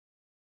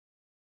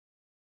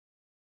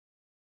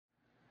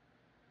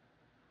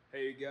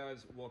Hey you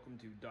guys, welcome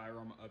to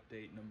Diorama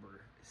update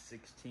number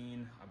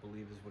 16, I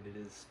believe is what it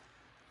is.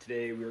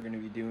 Today we are going to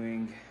be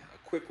doing a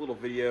quick little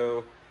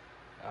video.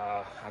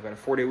 I've got a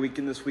 4-day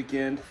weekend this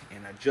weekend,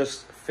 and I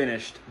just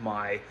finished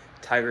my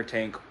Tiger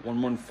Tank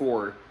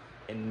 114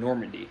 in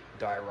Normandy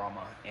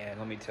diorama. And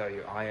let me tell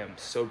you, I am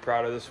so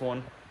proud of this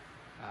one.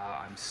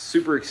 I'm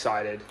super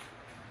excited,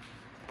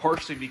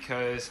 partially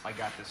because I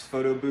got this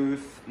photo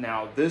booth.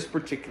 Now this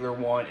particular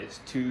one is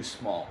too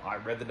small. I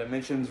read the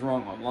dimensions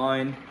wrong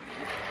online,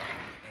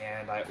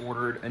 and I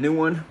ordered a new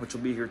one, which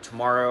will be here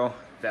tomorrow,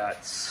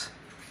 that's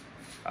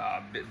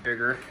a bit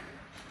bigger.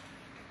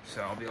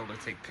 So I'll be able to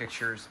take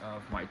pictures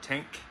of my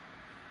tank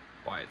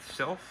by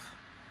itself.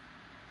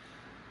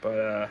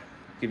 But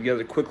give you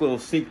guys a quick little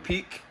sneak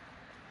peek.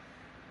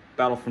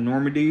 Battle for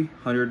Normandy,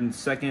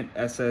 102nd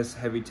SS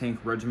Heavy Tank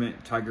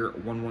Regiment, Tiger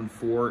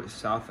 114,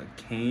 south of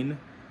Caen,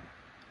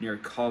 near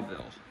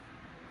Cauville.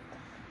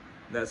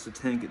 That's the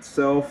tank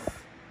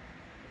itself.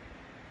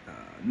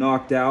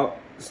 Knocked out.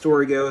 The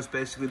story goes,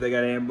 basically they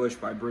got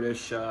ambushed by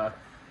British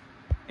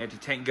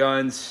anti-tank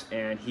guns,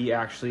 and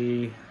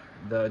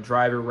the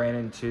driver ran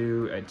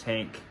into a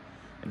tank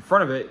in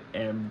front of it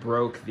and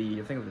broke the,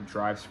 I think it was the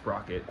drive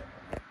sprocket,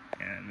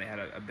 and they had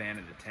to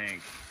abandon the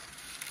tank.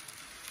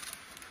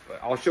 But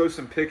I'll show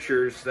some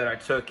pictures that I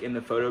took in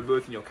the photo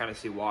booth, and you'll kind of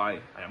see why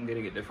I'm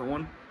getting a different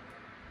one.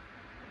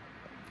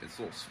 It's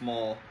a little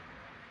small,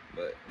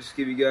 but just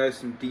give you guys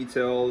some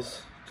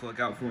details to look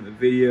out for in the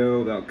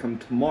video that'll come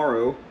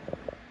tomorrow.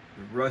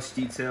 The rust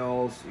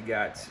details, you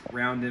got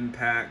round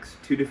impacts,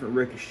 2 different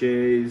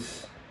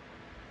ricochets,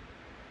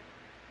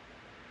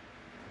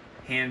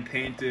 hand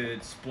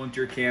painted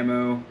splinter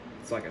camo.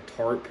 It's like a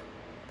tarp.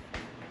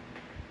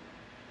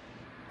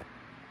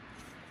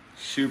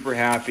 Super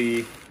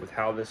happy with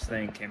how this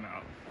thing came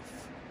out.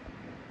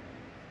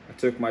 I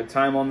took my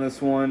time on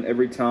this one.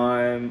 Every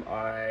time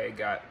I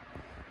got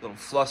a little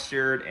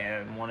flustered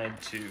and wanted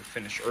to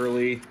finish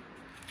early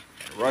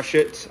and rush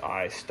it,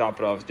 I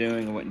stopped what I was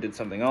doing and went and did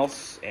something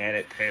else, and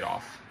it paid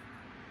off.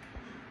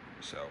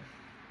 So,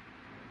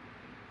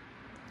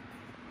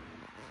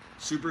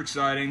 super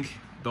exciting.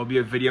 There'll be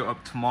a video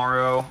up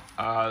tomorrow,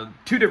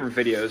 2 different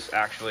videos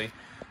actually.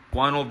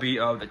 One will be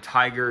of the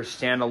Tiger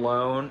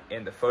standalone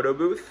in the photo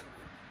booth,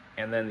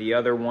 and then the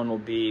other one will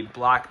be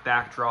black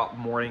backdrop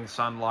morning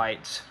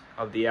sunlight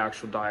of the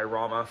actual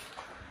diorama.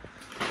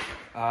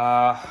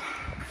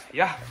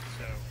 Yeah.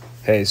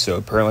 Hey, so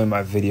apparently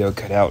my video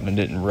cut out and I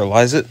didn't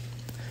realize it,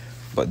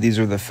 but these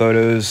are the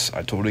photos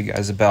I told you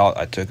guys about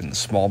I took in the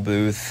small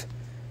booth.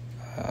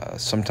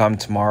 Sometime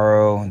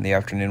tomorrow in the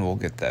afternoon we'll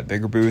get that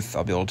bigger booth.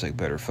 I'll be able to take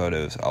better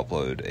photos,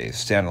 upload a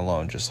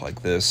standalone just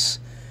like this.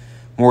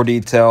 More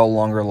detail,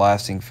 longer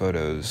lasting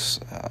photos,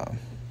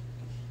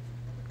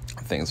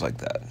 things like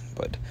that.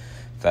 But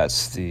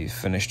that's the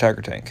finished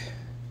Tiger Tank.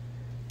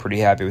 Pretty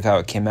happy with how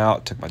it came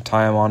out, took my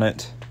time on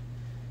it,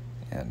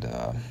 and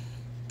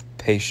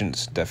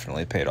patience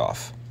definitely paid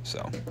off.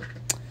 So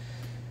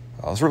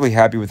I was really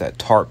happy with that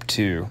tarp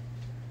too.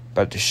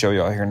 About to show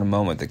y'all here in a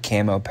moment the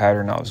camo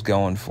pattern I was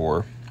going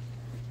for.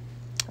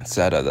 It's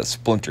that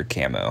splinter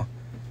camo,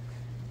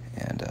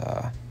 and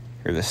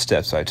here are the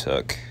steps I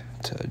took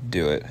to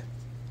do it.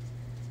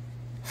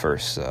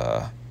 First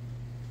that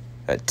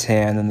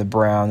tan, then the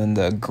brown, then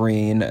the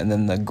green, and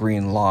then the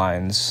green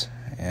lines,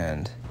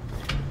 and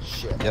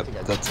yep,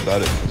 that's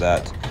about it for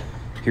that.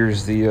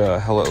 Here's the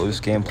Hell Let Loose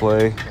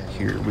gameplay.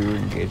 Here we were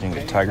engaging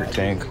a Tiger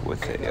Tank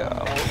with a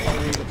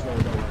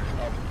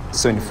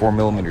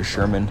 74mm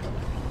Sherman,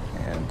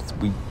 and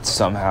we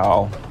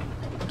somehow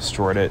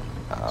destroyed it.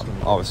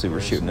 Obviously we're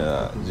shooting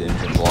the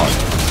engine block,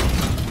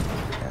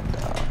 and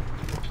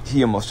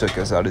he almost took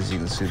us out. As you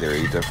can see there,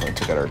 he definitely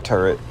took out our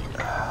turret,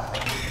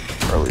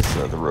 or at least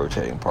the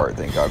rotating part.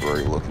 Thank God we're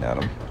already looking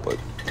at him. But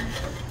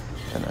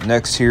and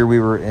next here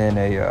we were in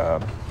a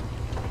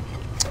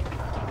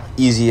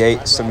Easy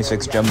 8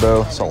 76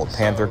 jumbo. Saw a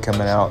Panther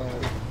coming out.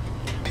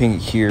 Ping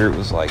here, it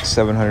was like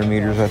 700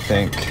 meters, I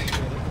think,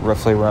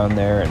 roughly around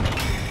there, and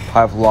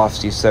high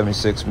velocity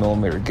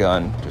 76mm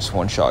gun, just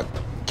one shot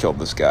killed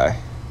this guy.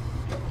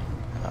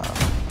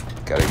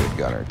 Got a good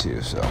gunner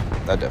too, so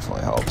that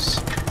definitely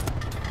helps.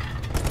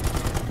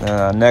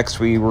 Next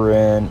we were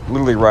in,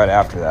 literally right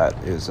after that,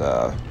 is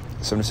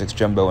 76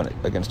 jumbo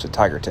against a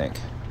Tiger Tank.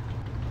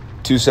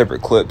 2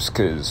 separate clips,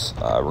 because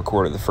I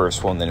recorded the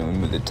first one, then we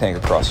moved the tank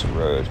across the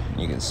road.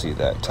 You can see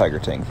that Tiger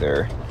Tank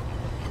there.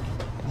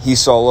 He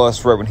saw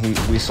us right when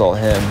we saw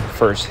him.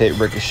 First hit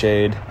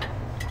ricocheted,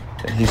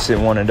 then he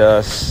sent one at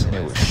us, and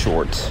it was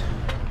short,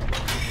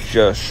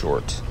 just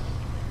short.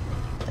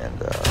 And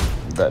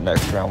that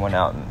next round went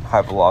out in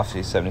high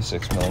velocity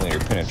 76mm,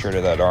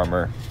 penetrated that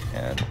armor,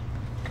 and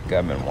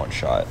got him in one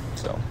shot.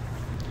 So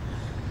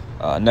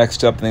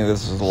next up, I think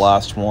this is the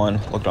last one.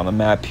 Looked on the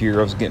map here.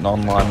 I was getting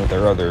online with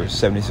our other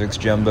 76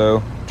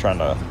 jumbo, trying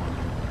to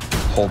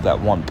hold that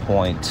one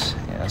point,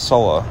 and I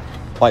saw a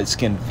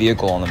light-skinned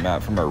vehicle on the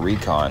map from our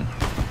recon.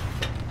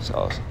 So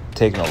I was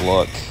taking a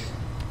look,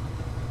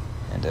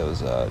 and it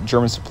was a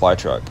German supply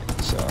truck.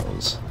 So it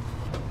was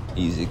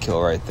Easy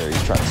kill right there.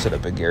 He's trying to set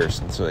up a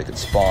garrison so they could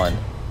spawn.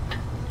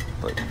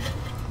 But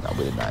no,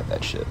 we denied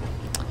that shit.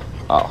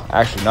 Oh,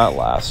 actually not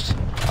last.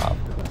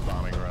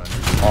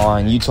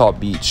 On Utah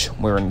Beach,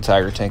 we were in the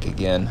Tiger tank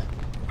again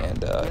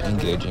and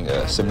engaging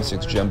a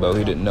 7.6 Jumbo.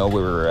 He didn't know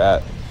where we were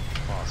at.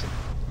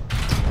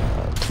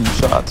 2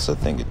 shots, I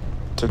think it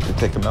took to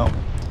take him out.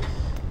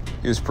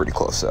 He was pretty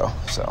close though.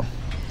 So,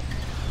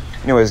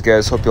 anyways,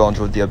 guys, hope you all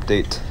enjoyed the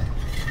update.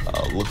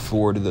 Look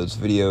forward to those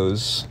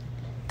videos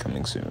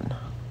coming soon.